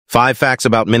5 facts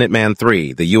about Minuteman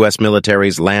III, the U.S.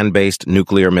 military's land-based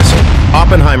nuclear missile.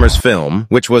 Oppenheimer's film,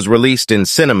 which was released in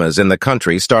cinemas in the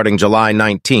country starting July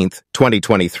 19,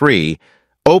 2023,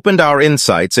 opened our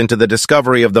insights into the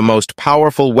discovery of the most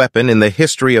powerful weapon in the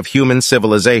history of human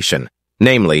civilization,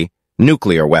 namely,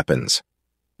 nuclear weapons.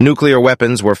 Nuclear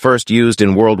weapons were first used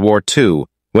in World War II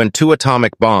when 2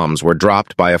 atomic bombs were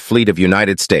dropped by a fleet of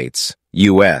United States,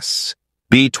 U.S.,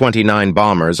 B-29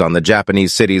 bombers on the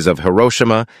Japanese cities of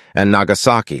Hiroshima and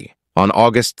Nagasaki on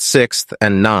August 6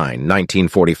 and 9,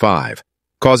 1945,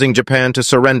 causing Japan to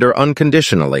surrender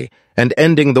unconditionally and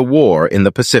ending the war in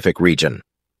the Pacific region.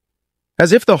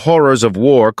 As if the horrors of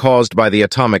war caused by the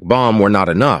atomic bomb were not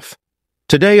enough,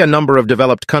 today a number of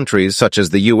developed countries such as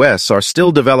the U.S. are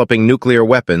still developing nuclear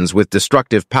weapons with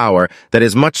destructive power that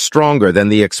is much stronger than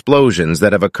the explosions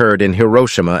that have occurred in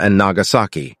Hiroshima and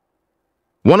Nagasaki.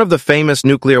 One of the famous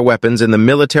nuclear weapons in the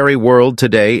military world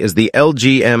today is the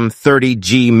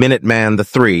LGM-30G Minuteman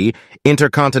III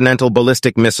Intercontinental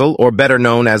Ballistic Missile, or better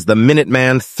known as the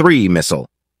Minuteman III missile.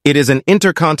 It is an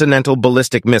intercontinental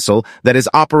ballistic missile that is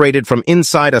operated from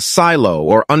inside a silo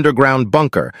or underground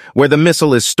bunker, where the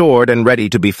missile is stored and ready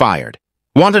to be fired.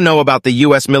 Want to know about the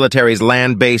U.S. military's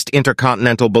land-based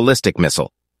intercontinental ballistic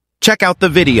missile? Check out the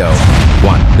video.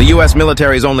 1. The U.S.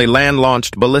 military's only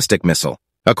land-launched ballistic missile.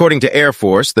 According to Air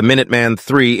Force, the Minuteman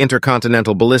III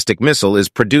Intercontinental Ballistic Missile is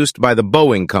produced by the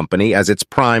Boeing Company as its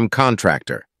prime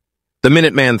contractor. The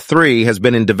Minuteman III has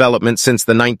been in development since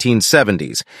the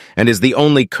 1970s and is the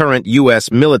only current U.S.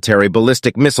 military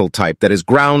ballistic missile type that is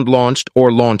ground-launched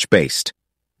or launch-based.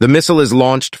 The missile is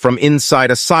launched from inside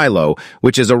a silo,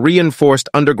 which is a reinforced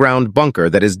underground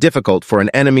bunker that is difficult for an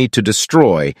enemy to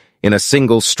destroy in a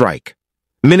single strike.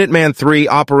 Minuteman III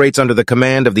operates under the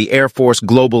command of the Air Force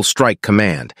Global Strike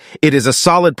Command. It is a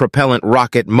solid propellant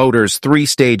rocket motors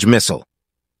 3-stage missile.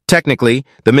 Technically,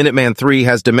 the Minuteman III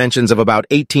has dimensions of about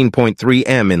 18.3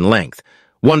 m in length,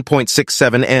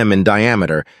 1.67 m in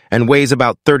diameter, and weighs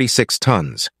about 36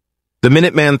 tons. The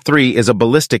Minuteman III is a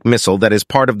ballistic missile that is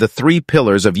part of the 3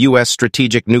 pillars of U.S.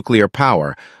 strategic nuclear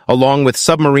power, along with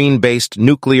submarine-based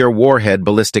nuclear warhead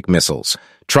ballistic missiles,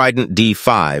 Trident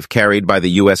D5 carried by the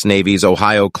U.S. Navy's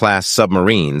Ohio-class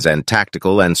submarines, and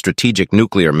tactical and strategic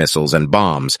nuclear missiles and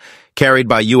bombs carried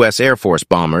by U.S. Air Force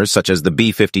bombers such as the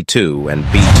B-52 and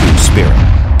B-2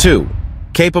 Spirit. 2.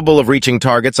 Capable of reaching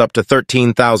targets up to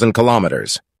 13,000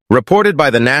 kilometers. Reported by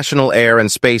the National Air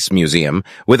and Space Museum,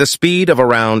 with a speed of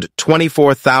around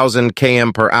 24,000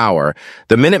 km per hour,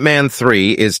 the Minuteman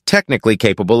III is technically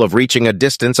capable of reaching a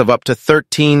distance of up to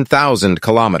 13,000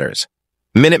 kilometers.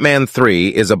 Minuteman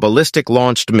III is a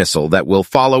ballistic-launched missile that will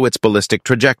follow its ballistic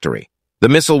trajectory. The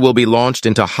missile will be launched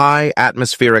into high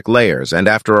atmospheric layers, and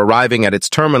after arriving at its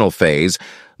terminal phase,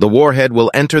 the warhead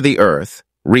will enter the Earth,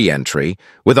 re-entry,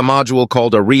 with a module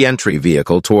called a re-entry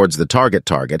vehicle towards the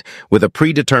target with a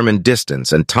predetermined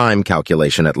distance and time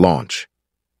calculation at launch.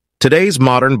 Today's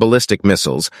modern ballistic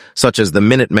missiles, such as the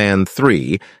Minuteman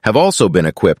III, have also been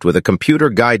equipped with a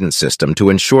computer guidance system to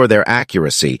ensure their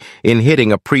accuracy in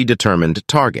hitting a predetermined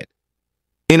target.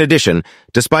 In addition,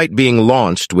 despite being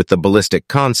launched with the ballistic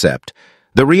concept,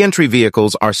 the re-entry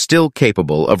vehicles are still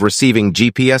capable of receiving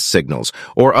GPS signals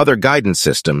or other guidance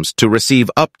systems to receive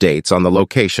updates on the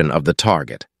location of the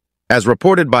target. As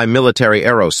reported by Military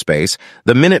Aerospace,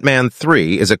 the Minuteman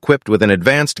III is equipped with an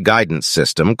advanced guidance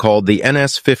system called the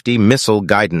NS-50 Missile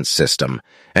Guidance System,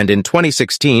 and in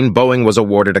 2016, Boeing was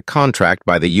awarded a contract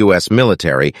by the U.S.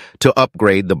 military to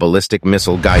upgrade the ballistic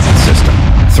missile guidance system.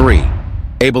 3.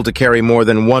 Able to carry more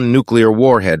than 1 nuclear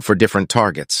warhead for different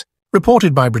targets.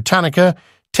 Reported by Britannica,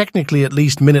 technically at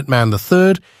least Minuteman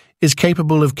III is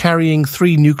capable of carrying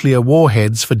 3 nuclear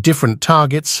warheads for different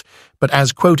targets, but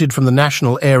as quoted from the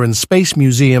National Air and Space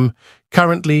Museum,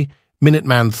 currently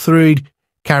Minuteman III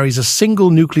carries a single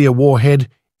nuclear warhead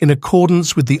in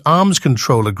accordance with the arms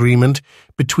control agreement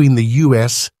between the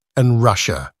US and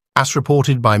Russia. As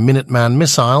reported by Minuteman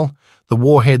Missile, the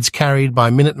warheads carried by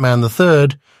Minuteman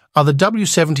III are the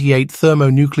W-78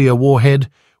 thermonuclear warhead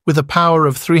with a power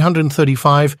of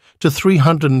 335 to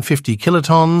 350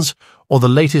 kilotons, or the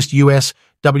latest US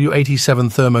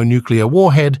W-87 thermonuclear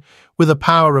warhead with a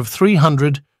power of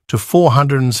 300 to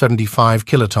 475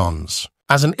 kilotons.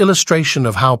 As an illustration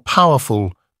of how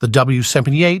powerful the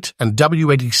W-78 and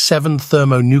W-87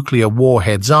 thermonuclear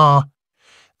warheads are,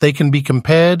 they can be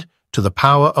compared to the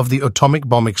power of the atomic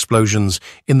bomb explosions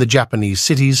in the Japanese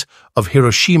cities of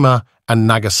Hiroshima and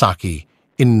Nagasaki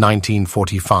in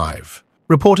 1945.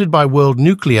 Reported by World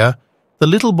Nuclear, the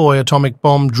Little Boy atomic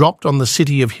bomb dropped on the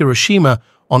city of Hiroshima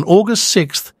on August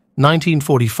 6,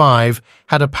 1945,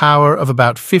 had a power of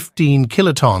about 15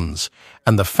 kilotons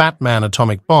and the Fat Man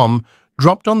atomic bomb,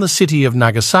 dropped on the city of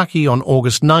Nagasaki on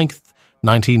August 9,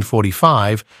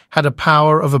 1945, had a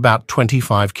power of about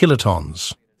 25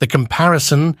 kilotons. The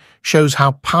comparison shows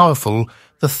how powerful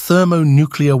the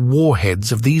thermonuclear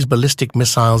warheads of these ballistic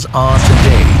missiles are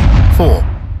today. 4.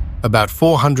 About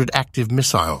 400 active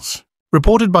missiles.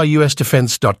 Reported by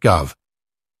usdefense.gov.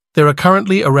 There are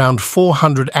currently around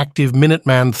 400 active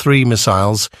Minuteman III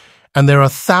missiles, and there are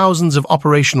thousands of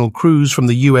operational crews from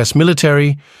the U.S.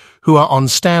 military who are on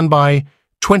standby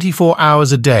 24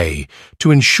 hours a day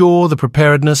to ensure the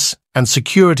preparedness and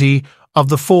security of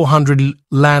the 400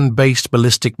 land-based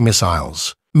ballistic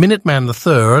missiles. Minuteman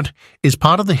III is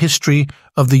part of the history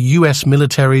of the U.S.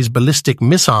 military's ballistic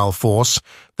missile force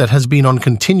that has been on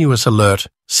continuous alert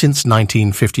since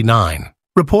 1959.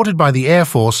 Reported by the Air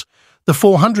Force, the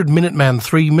 400 Minuteman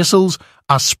III missiles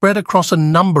are spread across a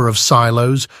number of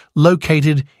silos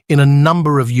located in a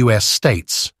number of U.S.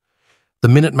 states. The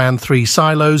Minuteman III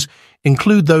silos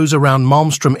include those around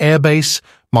Malmstrom Air Base,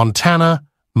 Montana,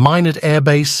 Minot Air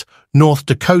Base, North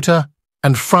Dakota,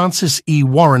 and Francis E.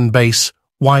 Warren Base,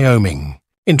 Wyoming.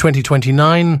 In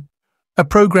 2029, a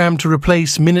program to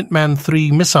replace Minuteman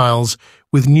III missiles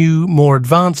with new, more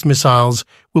advanced missiles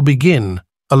will begin,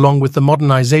 along with the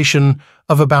modernization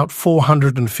of about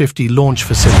 450 launch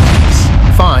facilities.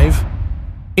 5.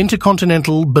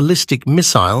 Intercontinental ballistic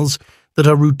missiles that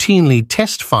are routinely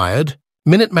test-fired.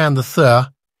 Minuteman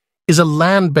III is a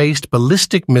land-based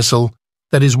ballistic missile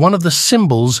that is one of the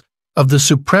symbols of the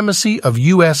supremacy of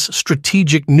U.S.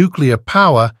 strategic nuclear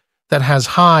power that has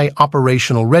high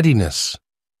operational readiness.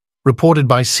 Reported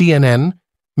by CNN,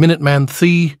 Minuteman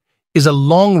III is a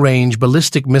long-range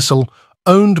ballistic missile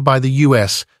owned by the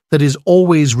U.S. that is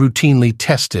always routinely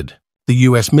tested. The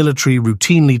U.S. military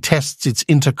routinely tests its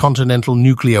intercontinental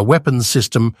nuclear weapons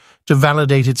system to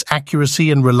validate its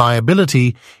accuracy and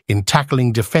reliability in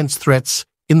tackling defense threats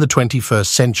in the 21st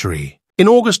century. In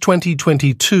August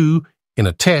 2022, in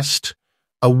a test,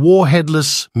 a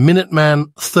warheadless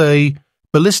Minuteman III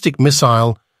ballistic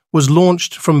missile was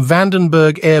launched from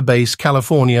Vandenberg Air Base,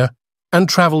 California, and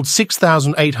traveled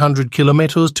 6,800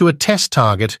 kilometers to a test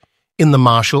target in the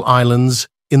Marshall Islands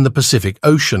in the Pacific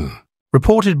Ocean.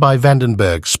 Reported by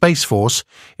Vandenberg Space Force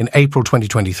in April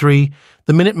 2023,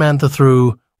 the Minuteman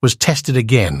III was tested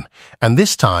again, and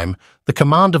this time the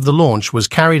command of the launch was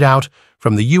carried out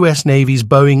from the U.S. Navy's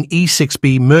Boeing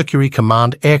E-6B Mercury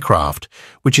Command aircraft,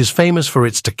 which is famous for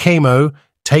its TACAMO,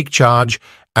 take charge,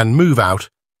 and move out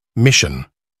mission.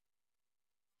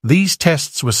 These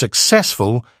tests were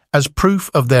successful as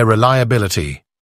proof of their reliability.